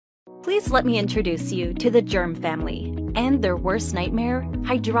Please let me introduce you to the germ family and their worst nightmare,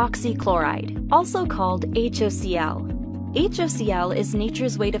 hydroxychloride, also called HOCl. HOCl is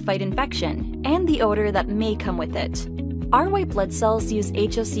nature's way to fight infection and the odor that may come with it. Our white blood cells use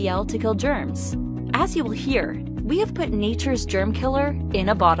HOCl to kill germs. As you will hear, we have put nature's germ killer in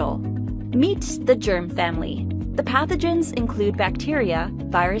a bottle. Meet the germ family. The pathogens include bacteria,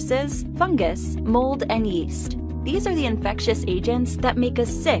 viruses, fungus, mold, and yeast. These are the infectious agents that make us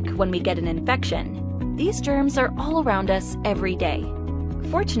sick when we get an infection. These germs are all around us every day.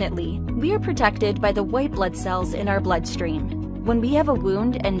 Fortunately, we are protected by the white blood cells in our bloodstream. When we have a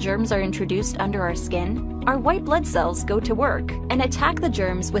wound and germs are introduced under our skin, our white blood cells go to work and attack the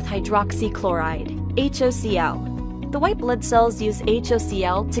germs with hydroxychloride, HOCl. The white blood cells use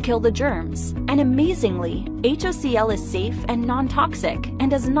HOCl to kill the germs, and amazingly, HOCl is safe and non-toxic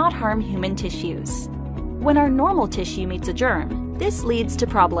and does not harm human tissues. When our normal tissue meets a germ, this leads to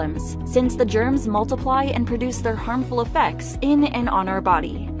problems, since the germs multiply and produce their harmful effects in and on our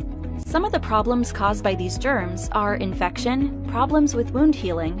body. Some of the problems caused by these germs are infection, problems with wound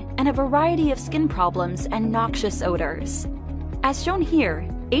healing, and a variety of skin problems and noxious odors. As shown here,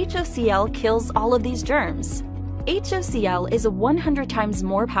 HOCl kills all of these germs. HOCl is 100 times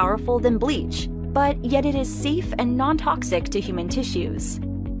more powerful than bleach, but yet it is safe and non-toxic to human tissues.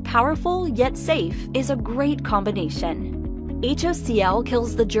 Powerful yet safe is a great combination. HOCl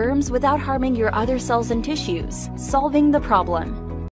kills the germs without harming your other cells and tissues, solving the problem.